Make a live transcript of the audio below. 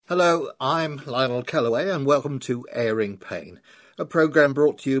Hello, I'm Lionel Kellaway and welcome to Airing Pain, a programme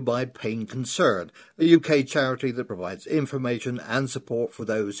brought to you by Pain Concern, a UK charity that provides information and support for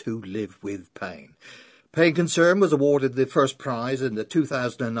those who live with pain. Pain Concern was awarded the first prize in the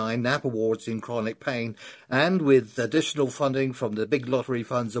 2009 NAP Awards in Chronic Pain, and with additional funding from the Big Lottery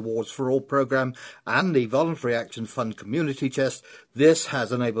Fund's Awards for All programme and the Voluntary Action Fund Community Chest, this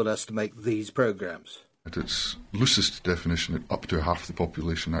has enabled us to make these programmes. At its loosest definition, up to half the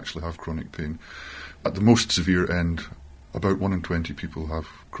population actually have chronic pain. At the most severe end, about 1 in 20 people have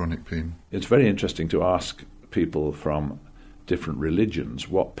chronic pain. It's very interesting to ask people from different religions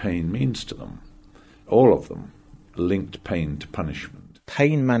what pain means to them. All of them linked pain to punishment.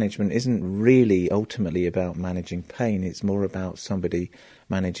 Pain management isn't really ultimately about managing pain, it's more about somebody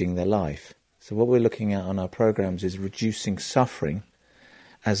managing their life. So what we're looking at on our programs is reducing suffering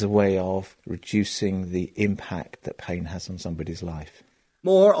as a way of reducing the impact that pain has on somebody's life.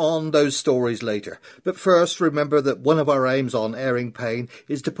 More on those stories later, but first remember that one of our aims on Airing Pain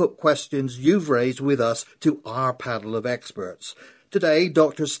is to put questions you've raised with us to our panel of experts. Today,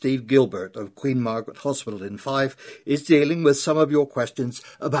 Dr Steve Gilbert of Queen Margaret Hospital in Fife is dealing with some of your questions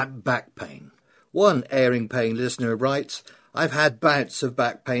about back pain. One Airing Pain listener writes, I've had bouts of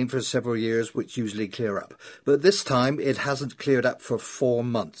back pain for several years which usually clear up, but this time it hasn't cleared up for 4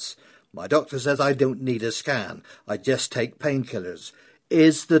 months. My doctor says I don't need a scan, I just take painkillers.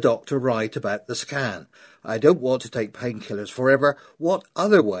 Is the doctor right about the scan? I don't want to take painkillers forever. What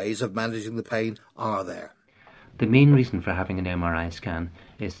other ways of managing the pain are there? The main reason for having an MRI scan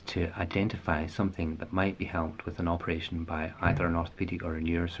is to identify something that might be helped with an operation by either an orthopaedic or a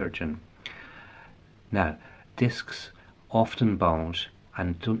neurosurgeon. Now, discs often bulge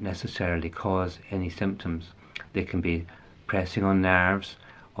and don't necessarily cause any symptoms. They can be pressing on nerves,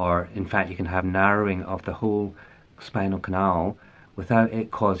 or in fact you can have narrowing of the whole spinal canal without it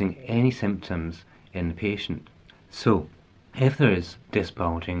causing any symptoms in the patient. So if there is disc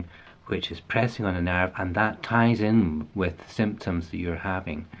bulging which is pressing on a nerve and that ties in with symptoms that you're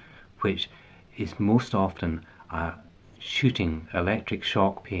having, which is most often a shooting electric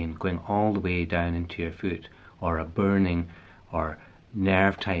shock pain going all the way down into your foot, or a burning or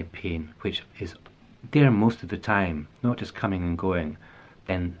nerve type pain which is there most of the time, not just coming and going,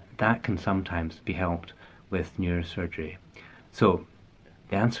 then that can sometimes be helped with neurosurgery. So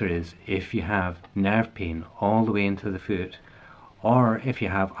the answer is, if you have nerve pain all the way into the foot, or if you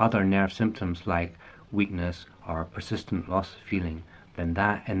have other nerve symptoms like weakness or persistent loss of feeling, then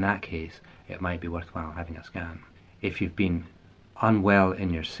in that case it might be worthwhile having a scan. If you've been unwell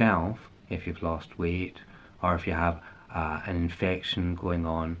in yourself, if you've lost weight, or if you have an infection going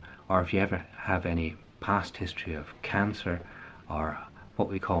on, or if you ever have any past history of cancer or what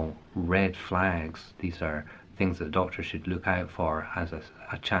we call red flags, these are things that the doctor should look out for as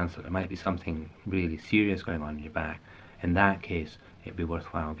a chance that there might be something really serious going on in your back. In that case, it'd be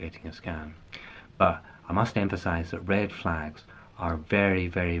worthwhile getting a scan. But I must emphasize that red flags are very,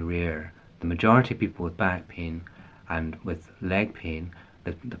 very rare. The majority of people with back pain and with leg pain,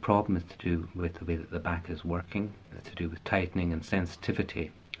 the problem is to do with the way that the back is working. It's to do with tightening and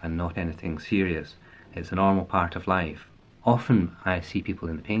sensitivity and not anything serious. It's a normal part of life. Often I see people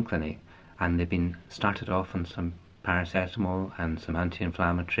in the pain clinic and they've been started off on some paracetamol and some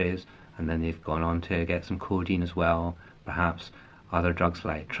anti-inflammatories, and then they've gone on to get some codeine as well, perhaps other drugs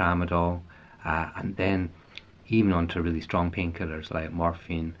like tramadol, and then even on to really strong painkillers like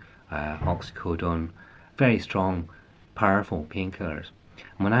morphine, oxycodone, very strong, powerful painkillers.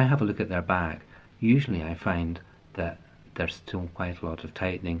 And when I have a look at their back, usually I find that there's still quite a lot of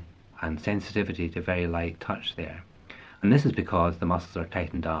tightening and sensitivity to very light touch there. And this is because the muscles are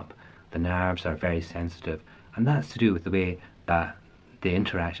tightened up, the nerves are very sensitive, and that's to do with the way that the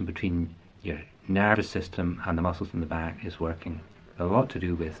interaction between your nervous system and the muscles in the back is working. A lot to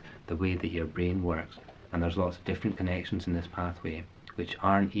do with the way that your brain works, and there's lots of different connections in this pathway which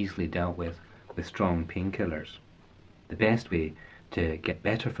aren't easily dealt with strong painkillers. The best way to get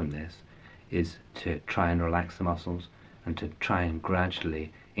better from this is to try and relax the muscles and to try and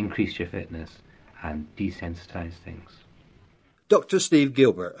gradually increase your fitness and desensitize things. Dr Steve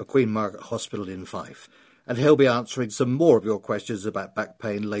Gilbert of Queen Margaret Hospital in Fife, and he'll be answering some more of your questions about back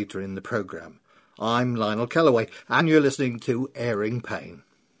pain later in the programme. I'm Lionel Kellaway, and you're listening to Airing Pain.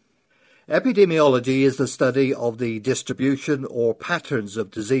 Epidemiology is the study of the distribution or patterns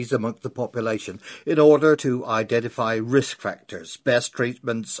of disease amongst the population in order to identify risk factors, best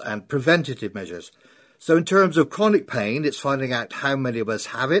treatments and preventative measures. So in terms of chronic pain, it's finding out how many of us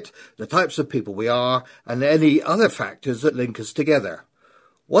have it, the types of people we are, and any other factors that link us together.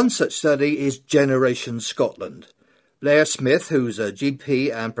 One such study is Generation Scotland. Blair Smith, who's a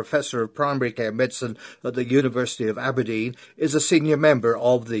GP and Professor of Primary Care Medicine at the University of Aberdeen, is a senior member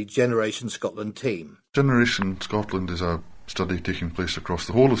of the Generation Scotland team. Generation Scotland is a study taking place across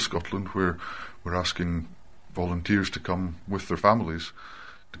the whole of Scotland where we're asking volunteers to come with their families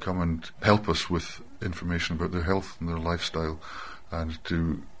to come and help us with information about their health and their lifestyle and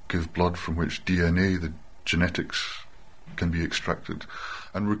to give blood from which DNA, the genetics, can be extracted.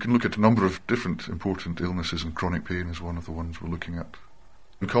 And we can look at a number of different important illnesses, and chronic pain is one of the ones we're looking at.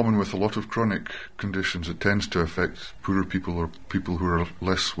 In common with a lot of chronic conditions, it tends to affect poorer people or people who are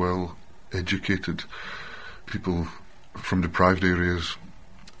less well educated, people from deprived areas.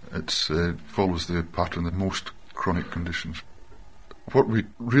 It follows the pattern of most chronic conditions. What we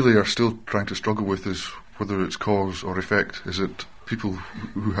really are still trying to struggle with is whether it's cause or effect. Is it people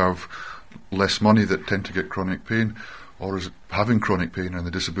who have less money that tend to get chronic pain, or is it having chronic pain and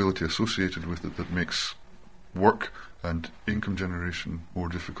the disability associated with it that makes work and income generation more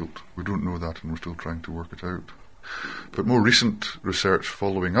difficult? We don't know that, and we're still trying to work it out. But more recent research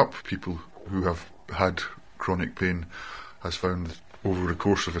following up people who have had chronic pain has found that over the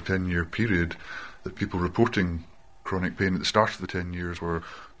course of a 10-year period that people reporting chronic pain at the start of the 10 years were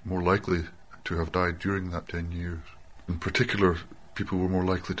more likely to have died during that 10 years. In particular, people were more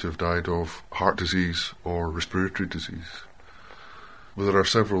likely to have died of heart disease or respiratory disease. Well, there are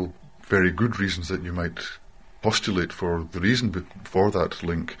several very good reasons that you might postulate for the reason for that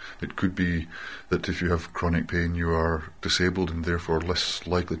link. It could be that if you have chronic pain you are disabled and therefore less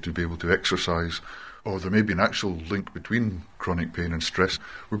likely to be able to exercise, or there may be an actual link between chronic pain and stress.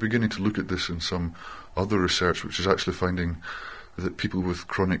 We're beginning to look at this in some other research which is actually finding that people with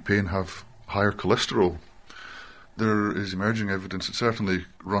chronic pain have higher cholesterol. There is emerging evidence that certainly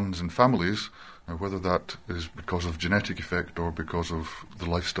runs in families. Now, whether that is because of genetic effect or because of the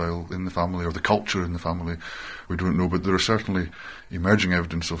lifestyle in the family or the culture in the family, we don't know, but there are certainly emerging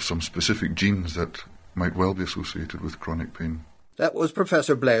evidence of some specific genes that might well be associated with chronic pain. That was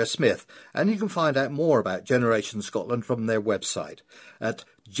Professor Blair Smith, and you can find out more about Generation Scotland from their website at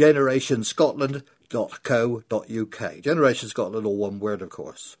generationscotland.co.uk. Generation Scotland, all one word, of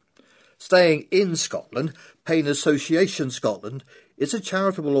course. Staying in Scotland, Pain Association Scotland is a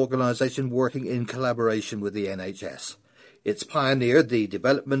charitable organisation working in collaboration with the NHS. It's pioneered the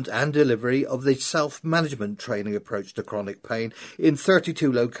development and delivery of the self-management training approach to chronic pain in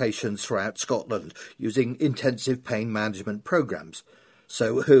 32 locations throughout Scotland using intensive pain management programmes.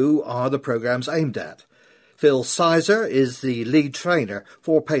 So who are the programmes aimed at? Phil Sizer is the lead trainer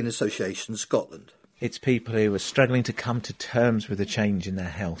for Pain Association Scotland. It's people who are struggling to come to terms with a change in their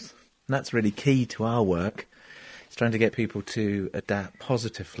health. And that's really key to our work. It's trying to get people to adapt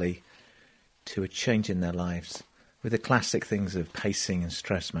positively to a change in their lives with the classic things of pacing and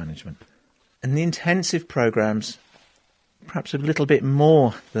stress management. And the intensive programmes, perhaps a little bit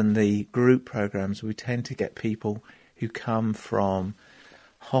more than the group programmes, we tend to get people who come from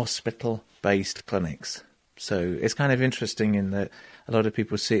hospital-based clinics. So it's kind of interesting in that a lot of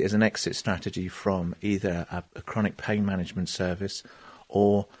people see it as an exit strategy from either a chronic pain management service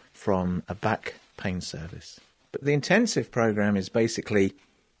or from a back pain service. But the intensive programme is basically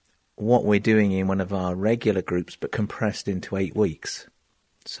what we're doing in one of our regular groups but compressed into 8 weeks.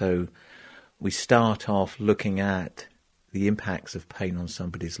 So we start off looking at the impacts of pain on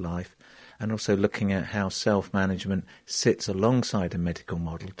somebody's life and also looking at how self-management sits alongside a medical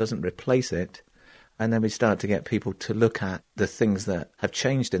model, doesn't replace it. And then we start to get people to look at the things that have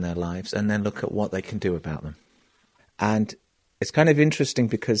changed in their lives and then look at what they can do about them. And it's kind of interesting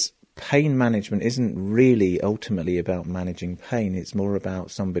because pain management isn't really ultimately about managing pain. It's more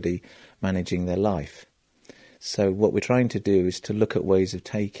about somebody managing their life. So what we're trying to do is to look at ways of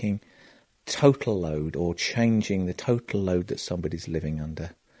taking total load or changing the total load that somebody's living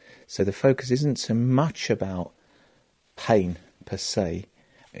under. So the focus isn't so much about pain per se.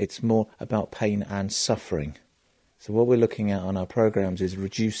 It's more about pain and suffering. So what we're looking at on our programs is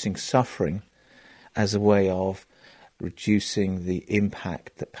reducing suffering as a way of reducing the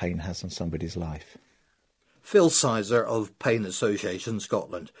impact that pain has on somebody's life. Phil Sizer of Pain Association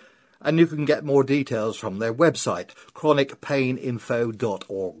Scotland. And you can get more details from their website,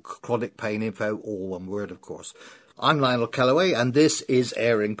 chronicpaininfo.org. Chronic Pain Info, all one word, of course. I'm Lionel Calloway, and this is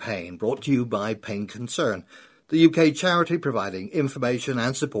Airing Pain, brought to you by Pain Concern, the UK charity providing information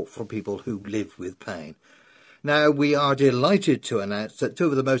and support for people who live with pain. Now, we are delighted to announce that two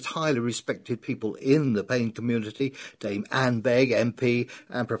of the most highly respected people in the pain community, Dame Anne Begg, MP,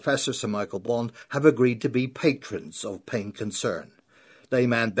 and Professor Sir Michael Bond, have agreed to be patrons of Pain Concern.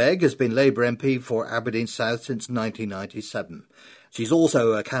 Dame Anne Begg has been Labour MP for Aberdeen South since 1997, She's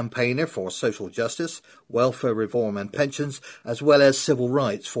also a campaigner for social justice, welfare reform and pensions, as well as civil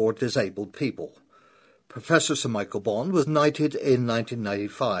rights for disabled people. Professor Sir Michael Bond was knighted in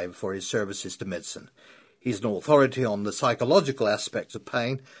 1995 for his services to medicine. He's an authority on the psychological aspects of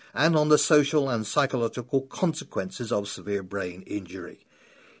pain and on the social and psychological consequences of severe brain injury.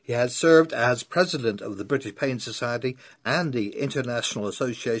 He has served as president of the British Pain Society and the International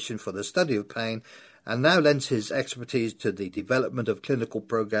Association for the Study of Pain, and now lends his expertise to the development of clinical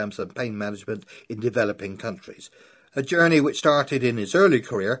programs and pain management in developing countries. A journey which started in his early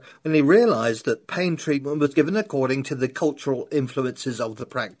career when he realised that pain treatment was given according to the cultural influences of the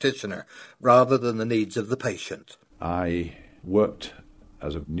practitioner rather than the needs of the patient. I worked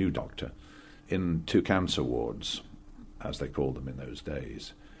as a new doctor in 2 cancer wards, as they called them in those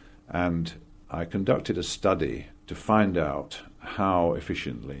days, and I conducted a study to find out how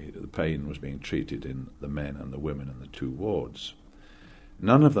efficiently the pain was being treated in the men and the women in the 2 wards.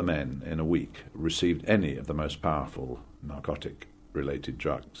 None of the men in a week received any of the most powerful narcotic-related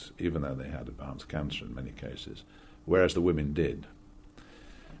drugs, even though they had advanced cancer in many cases, whereas the women did.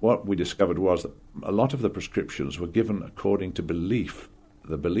 What we discovered was that a lot of the prescriptions were given according to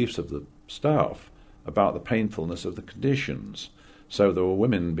the beliefs of the staff about the painfulness of the conditions. So there were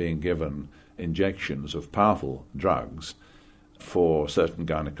women being given injections of powerful drugs for certain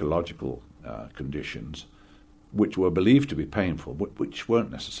gynecological conditions, which were believed to be painful, but which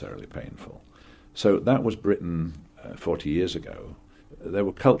weren't necessarily painful. So that was Britain 40 years ago. There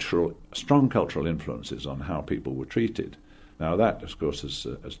were strong cultural influences on how people were treated. Now that, of course,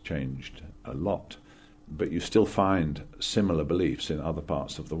 has changed a lot, but you still find similar beliefs in other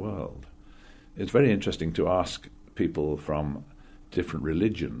parts of the world. It's very interesting to ask people from different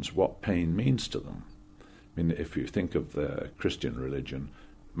religions what pain means to them. I mean, if you think of the Christian religion,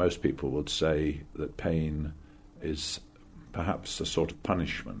 most people would say that pain is perhaps a sort of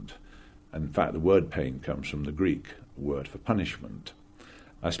punishment. In fact, the word pain comes from the Greek word for punishment.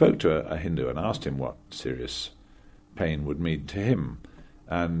 I spoke to a Hindu and asked him what serious pain would mean to him,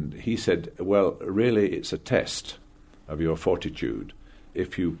 and he said, well, really it's a test of your fortitude.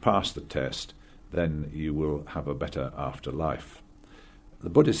 If you pass the test, then you will have a better afterlife. The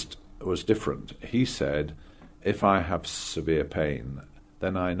Buddhist was different. He said, if I have severe pain,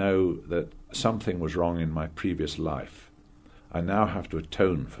 then I know that something was wrong in my previous life. I now have to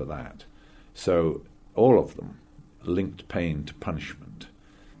atone for that. So all of them linked pain to punishment.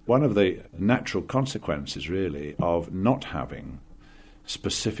 One of the natural consequences, really, of not having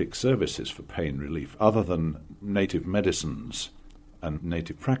specific services for pain relief, other than native medicines and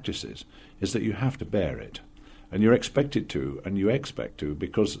native practices, is that you have to bear it. And you're expected to, and you expect to,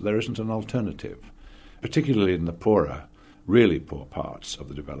 because there isn't an alternative. Particularly in the poorer, really poor parts of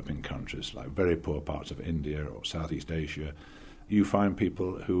the developing countries, like very poor parts of India or Southeast Asia, you find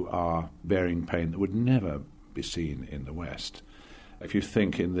people who are bearing pain that would never be seen in the West. If you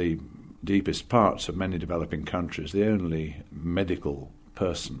think in the deepest parts of many developing countries, the only medical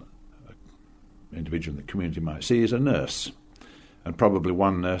person an individual in the community might see is a nurse, and probably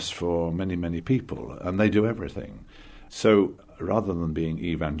one nurse for many, many people, and they do everything. So rather than being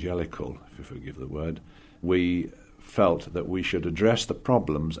evangelical, if you forgive the word, we felt that we should address the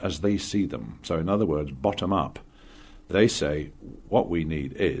problems as they see them. So in other words, bottom up. They say what we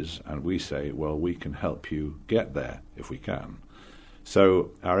need is, and we say, well, we can help you get there if we can.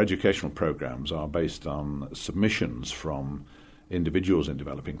 So our educational programs are based on submissions from individuals in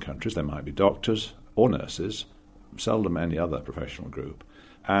developing countries. They might be doctors or nurses, seldom any other professional group.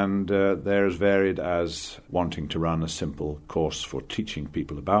 And they're as varied as wanting to run a simple course for teaching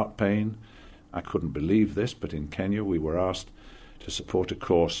people about pain. I couldn't believe this, but in Kenya we were asked to support a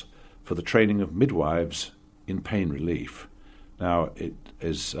course for the training of midwives in pain relief. Now, it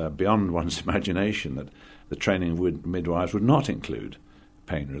is beyond one's imagination that the training of midwives would not include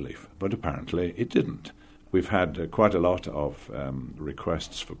pain relief, but apparently it didn't. We've had quite a lot of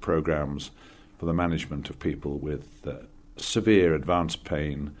requests for programs for the management of people with severe advanced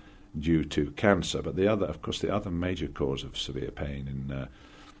pain due to cancer, but the other major cause of severe pain,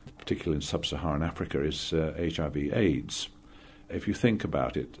 particularly in sub-Saharan Africa, is HIV/AIDS. If you think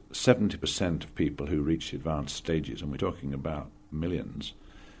about it, 70% of people who reach the advanced stages, and we're talking about millions,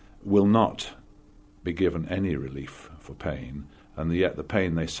 will not be given any relief for pain, and yet the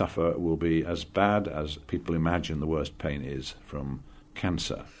pain they suffer will be as bad as people imagine the worst pain is from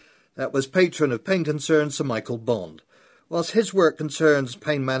cancer. That was patron of pain concerns Sir Michael Bond. Whilst his work concerns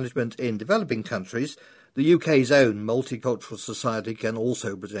pain management in developing countries, the UK's own multicultural society can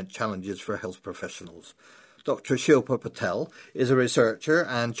also present challenges for health professionals. Dr Shilpa Patel is a researcher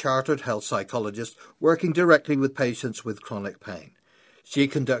and chartered health psychologist working directly with patients with chronic pain. She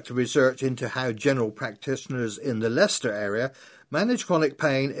conducted research into how general practitioners in the Leicester area manage chronic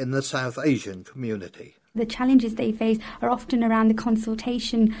pain in the South Asian community. The challenges they face are often around the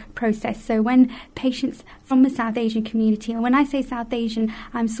consultation process. So when patients from the South Asian community, and when I say South Asian,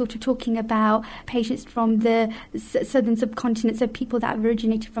 I'm sort of talking about patients from the southern subcontinent, so people that have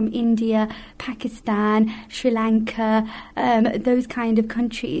originated from India, Pakistan, Sri Lanka, those kind of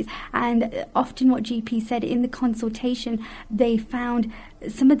countries. And often what GP said in the consultation, they found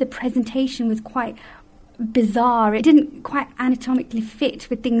some of the presentation was quite bizarre. It didn't quite anatomically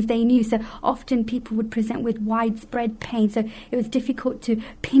fit with things they knew. So often people would present with widespread pain. So it was difficult to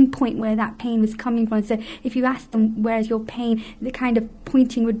pinpoint where that pain was coming from. So if you asked them, where's your pain, the kind of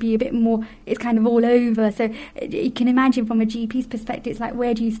pointing would be a bit more, it's kind of all over. So you can imagine from a GP's perspective, it's like,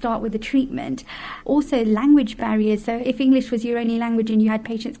 where do you start with the treatment? Also language barriers. So if English was your only language and you had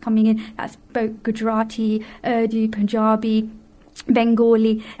patients coming in that spoke Gujarati, Urdu, Punjabi,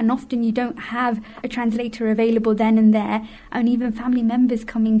 Bengali, and often you don't have a translator available then and there, and even family members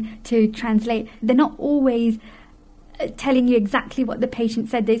coming to translate, they're not always telling you exactly what the patient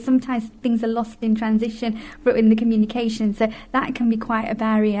said. Sometimes things are lost in transition in the communication, so that can be quite a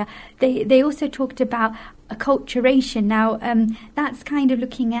barrier. They also talked about acculturation. Now that's kind of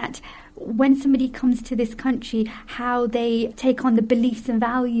looking at when somebody comes to this country, how they take on the beliefs and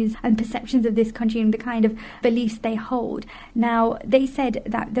values and perceptions of this country and the kind of beliefs they hold. Now, they said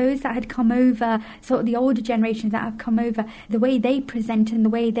that those that had come over, sort of the older generations that have come over, the way they present and the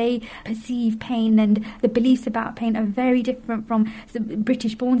way they perceive pain and the beliefs about pain are very different from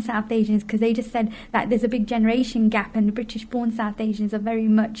British-born South Asians, because they just said that there's a big generation gap and the British-born South Asians are very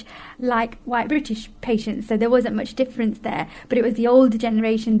much like white British patients, so there wasn't much difference there. But it was the older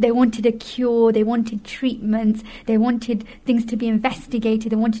generation, they wanted a cure, they wanted treatments, they wanted things to be investigated,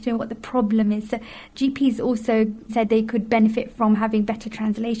 they wanted to know what the problem is. So GPs also said they could benefit from having better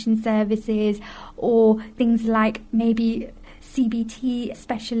translation services, or things like maybe CBT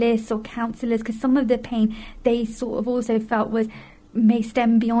specialists or counsellors, because some of the pain they sort of also felt may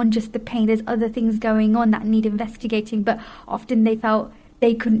stem beyond just the pain. There's other things going on that need investigating, but often they felt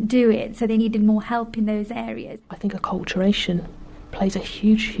they couldn't do it, so they needed more help in those areas. I think acculturation plays a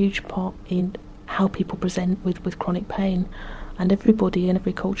huge part in how people present with chronic pain, and everybody in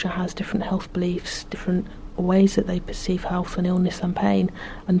every culture has different health beliefs, different ways that they perceive health and illness and pain,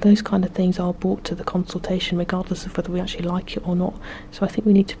 and those kind of things are brought to the consultation regardless of whether we actually like it or not. So I think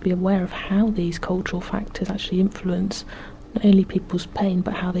we need to be aware of how these cultural factors actually influence not only people's pain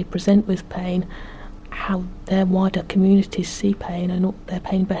but how they present with pain, how their wider communities see pain and their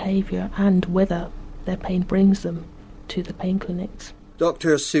pain behaviour, and whether their pain brings them to the pain clinics.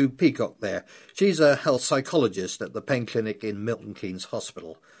 Dr Sue Peacock there. She's a health psychologist at the pain clinic in Milton Keynes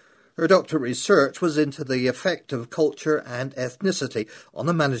Hospital. Her doctorate research was into the effect of culture and ethnicity on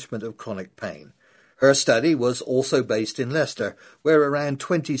the management of chronic pain. Her study was also based in Leicester, where around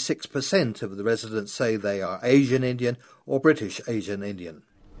 26% of the residents say they are Asian Indian or British Asian Indian.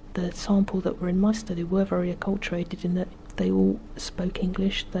 The sample that were in my study were very acculturated in that they all spoke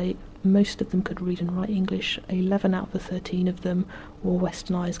English. Most of them could read and write English. 11 out of the 13 of them wore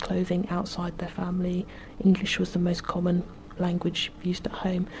westernised clothing outside their family. English was the most common language used at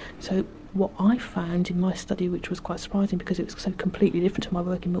home. So what I found in my study, which was quite surprising because it was so completely different to my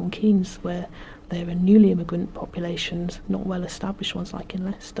work in Milton Keynes, where there are newly immigrant populations, not well-established ones like in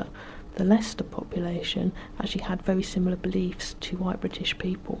Leicester. The Leicester population actually had very similar beliefs to white British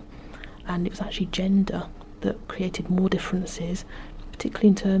people, and it was actually gender that created more differences, particularly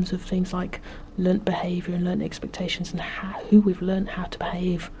in terms of things like learnt behaviour and learnt expectations, and who we've learnt how to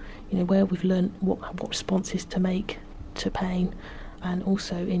behave, where we've learnt what responses to make to pain, and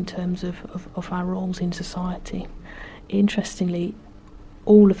also in terms of our roles in society. Interestingly,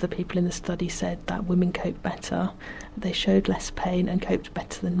 all of the people in the study said that women cope better, they showed less pain and coped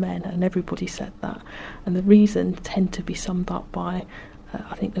better than men, and everybody said that. And the reason tend to be summed up by,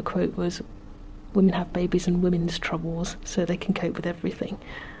 I think the quote was, women have babies and women's troubles, so they can cope with everything.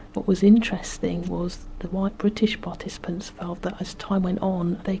 What was interesting was the white British participants felt that as time went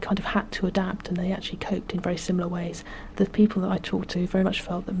on, they kind of had to adapt, and they actually coped in very similar ways. The people that I talked to very much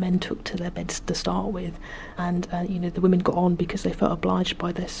felt that men took to their beds to start with, and the women got on because they felt obliged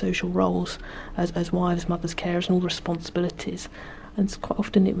by their social roles as wives, mothers, carers, and all the responsibilities. And quite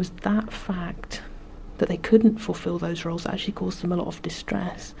often it was that fact that they couldn't fulfil those roles that actually caused them a lot of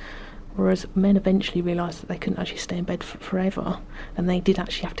distress. Whereas men eventually realised that they couldn't actually stay in bed forever, and they did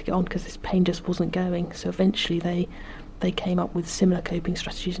actually have to get on because this pain just wasn't going. So eventually they came up with similar coping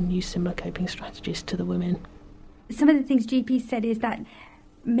strategies and used similar coping strategies to the women. Some of the things GPs said is that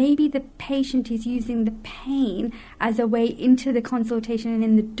maybe the patient is using the pain as a way into the consultation and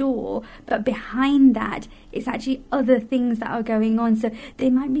in the door, but behind that, it's actually other things that are going on. So they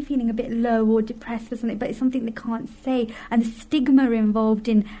might be feeling a bit low or depressed or something, but it's something they can't say. And the stigma involved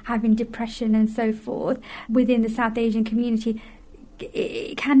in having depression and so forth within the South Asian community,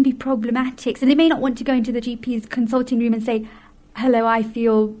 it can be problematic. So they may not want to go into the GP's consulting room and say, hello, I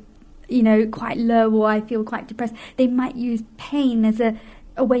feel, quite low, or I feel quite depressed. They might use pain as a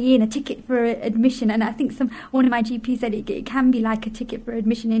way in, a ticket for admission. And I think one of my GPs said it can be like a ticket for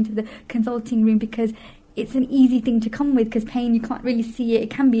admission into the consulting room, because it's an easy thing to come with, because pain, you can't really see it. It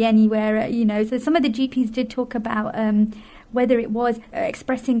can be anywhere, So some of the GPs did talk about whether it was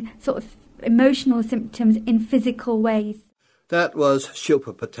expressing sort of emotional symptoms in physical ways. That was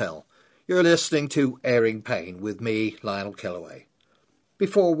Shilpa Patel. You're listening to Airing Pain with me, Lionel Kellaway.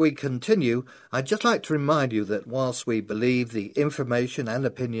 Before we continue, I'd just like to remind you that whilst we believe the information and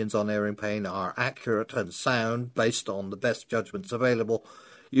opinions on airing pain are accurate and sound based on the best judgments available,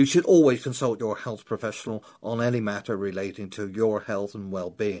 you should always consult your health professional on any matter relating to your health and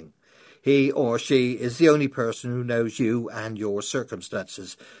well-being. He or she is the only person who knows you and your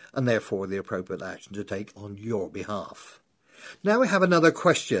circumstances, and therefore the appropriate action to take on your behalf. Now we have another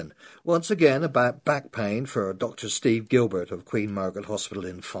question, once again about back pain for Dr Steve Gilbert of Queen Margaret Hospital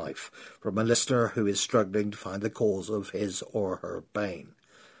in Fife, from a listener who is struggling to find the cause of his or her pain.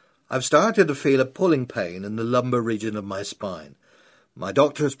 I've started to feel a pulling pain in the lumbar region of my spine. My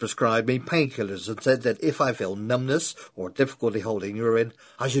doctor has prescribed me painkillers and said that if I feel numbness or difficulty holding urine,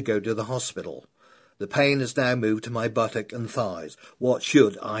 I should go to the hospital. The pain has now moved to my buttock and thighs. What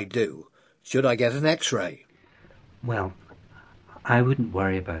should I do? Should I get an X-ray? Well, I wouldn't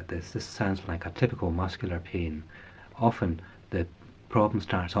worry about this. This sounds like a typical muscular pain. Often the problem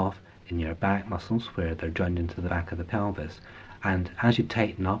starts off in your back muscles, where they're joined into the back of the pelvis, and as you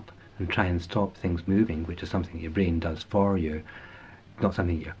tighten up and try and stop things moving, which is something your brain does for you, not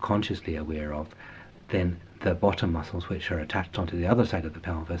something you're consciously aware of, then the bottom muscles, which are attached onto the other side of the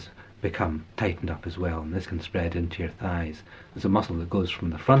pelvis, become tightened up as well, and this can spread into your thighs. There's a muscle that goes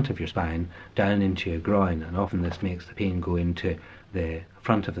from the front of your spine down into your groin, and often this makes the pain go into the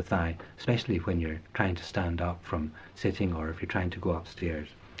front of the thigh, especially when you're trying to stand up from sitting or if you're trying to go upstairs.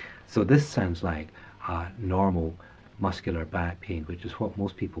 So this sounds like a normal muscular back pain, which is what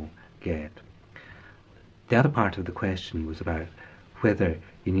most people get. The other part of the question was about whether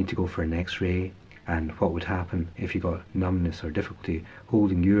you need to go for an X-ray and what would happen if you got numbness or difficulty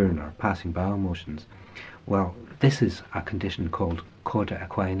holding urine or passing bowel motions. Well, this is a condition called cauda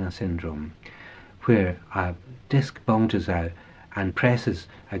equina syndrome, where a disc bulges out and presses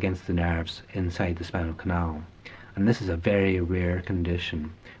against the nerves inside the spinal canal. And this is a very rare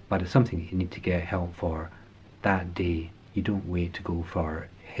condition, but it's something that you need to get help for that day. You don't wait to go for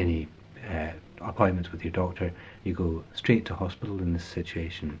any appointments with your doctor. You go straight to hospital in this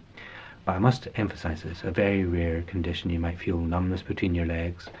situation. But I must emphasise it's a very rare condition. You might feel numbness between your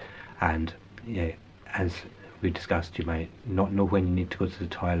legs, and as we discussed, you might not know when you need to go to the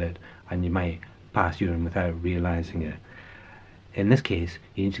toilet, and you might pass urine without realising it. In this case,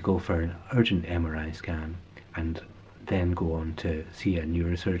 you need to go for an urgent MRI scan and then go on to see a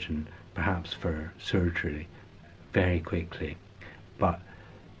neurosurgeon, perhaps for surgery, very quickly. But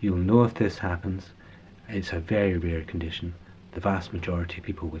you'll know if this happens. It's a very rare condition. The vast majority of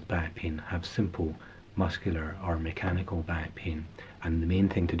people with back pain have simple muscular or mechanical back pain, and the main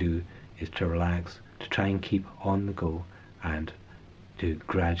thing to do is to relax, to try and keep on the go, and to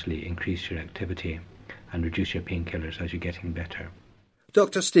gradually increase your activity and reduce your painkillers as you're getting better.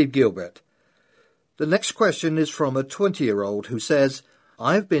 Dr Steve Gilbert. The next question is from a 20-year-old who says,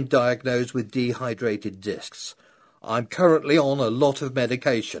 I've been diagnosed with dehydrated discs. I'm currently on a lot of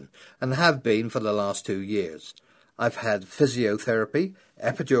medication and have been for the last 2 years. I've had physiotherapy,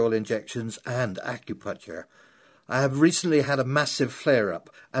 epidural injections and acupuncture. I have recently had a massive flare-up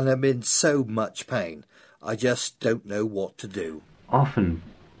and am in so much pain. I just don't know what to do. Often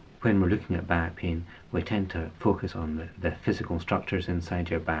when we're looking at back pain, we tend to focus on the physical structures inside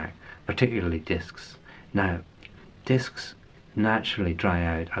your back, particularly discs. Now, discs naturally dry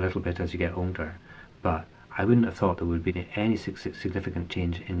out a little bit as you get older, but I wouldn't have thought there would be any significant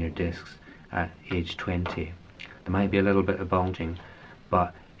change in your discs at age 20. There might be a little bit of bulging,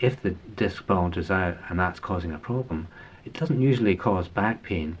 but if the disc bulges out and that's causing a problem, it doesn't usually cause back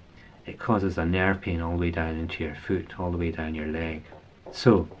pain. It causes a nerve pain all the way down into your foot, all the way down your leg.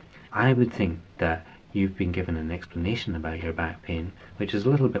 So I would think that you've been given an explanation about your back pain, which is a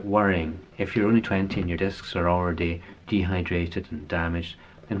little bit worrying. If you're only 20 and your discs are already dehydrated and damaged,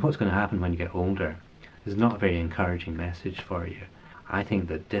 then what's going to happen when you get older is not a very encouraging message for you. I think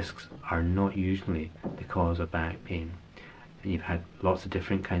that discs are not usually the cause of back pain. You've had lots of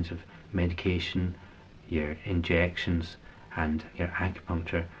different kinds of medication, your injections and your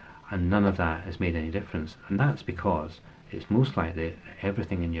acupuncture, and none of that has made any difference. And that's because it's most likely that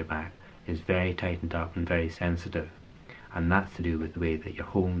everything in your back is very tightened up and very sensitive. And that's to do with the way that your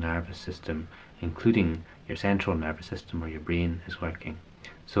whole nervous system, including your central nervous system or your brain, is working.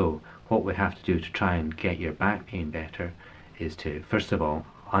 So what we have to do to try and get your back pain better is to, first of all,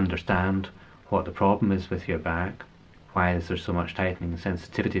 understand what the problem is with your back. Why is there so much tightening and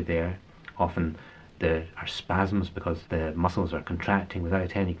sensitivity there? Often there are spasms because the muscles are contracting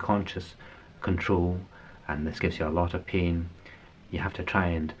without any conscious control, and this gives you a lot of pain. You have to try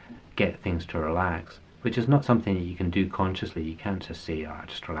and get things to relax, which is not something that you can do consciously. You can't just say, oh,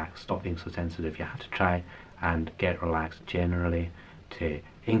 just relax, stop being so sensitive. You have to try and get relaxed generally to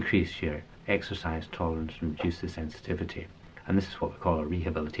increase your exercise tolerance and reduce the sensitivity. And this is what we call a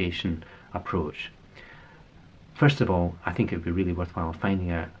rehabilitation approach. First of all, I think it would be really worthwhile finding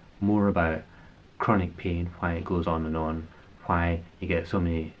out more about chronic pain, why it goes on, why you get so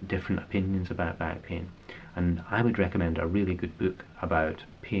many different opinions about back pain. And I would recommend a really good book about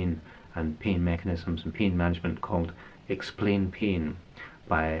pain and pain mechanisms and pain management called Explain Pain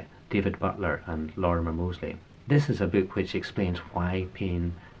by David Butler and Lorimer Moseley. This is a book which explains why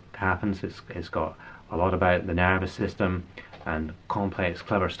pain happens. It's got a lot about the nervous system and complex,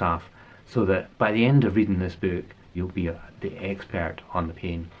 clever stuff, so that by the end of reading this book, you'll be the expert on the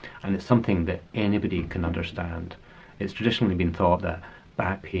pain, and it's something that anybody can understand. It's traditionally been thought that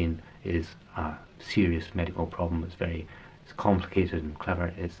back pain is a serious medical problem. It's complicated and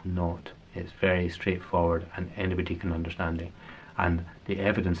clever. It's not. It's very straightforward, and anybody can understand it. And the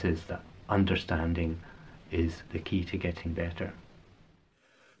evidence is that understanding is the key to getting better.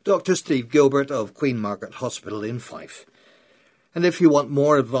 Dr Steve Gilbert of Queen Margaret Hospital in Fife. And if you want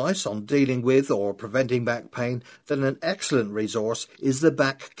more advice on dealing with or preventing back pain, then an excellent resource is the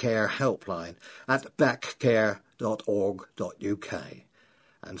Back Care Helpline at backcare.org.uk.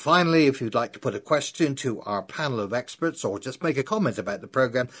 And finally, if you'd like to put a question to our panel of experts or just make a comment about the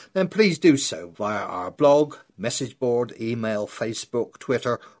programme, then please do so via our blog, message board, email, Facebook,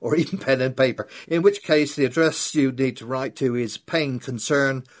 Twitter, or even pen and paper, in which case the address you need to write to is Pain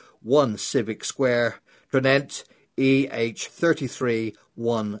Concern, 1 Civic Square, Trinent, EH33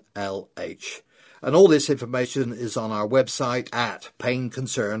 1LH. And all this information is on our website at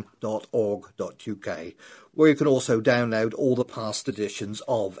painconcern.org.uk, where you can also download all the past editions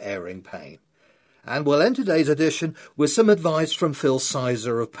of Airing Pain. And we'll end today's edition with some advice from Phil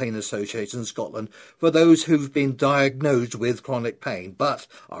Sizer of Pain Association Scotland for those who've been diagnosed with chronic pain but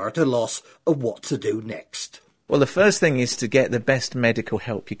are at a loss of what to do next. Well, the first thing is to get the best medical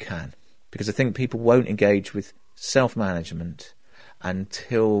help you can, because I think people won't engage with self-management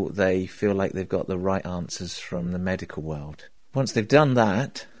until they feel like they've got the right answers from the medical world. Once they've done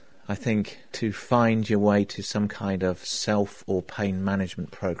that, I think to find your way to some kind of self or pain management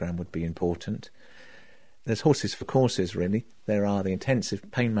program would be important. There's horses for courses, really. There are the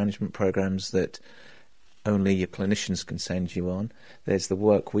intensive pain management programs that only your clinicians can send you on. There's the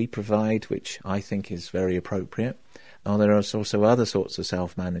work we provide, which I think is very appropriate. There are also other sorts of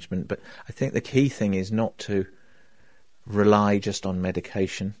self-management, but I think the key thing is not to rely just on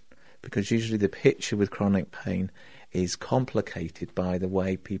medication, because usually the picture with chronic pain is complicated by the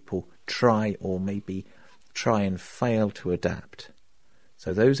way people try or maybe try and fail to adapt.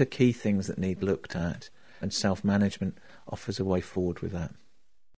 So those are key things that need looked at, and self-management offers a way forward with that.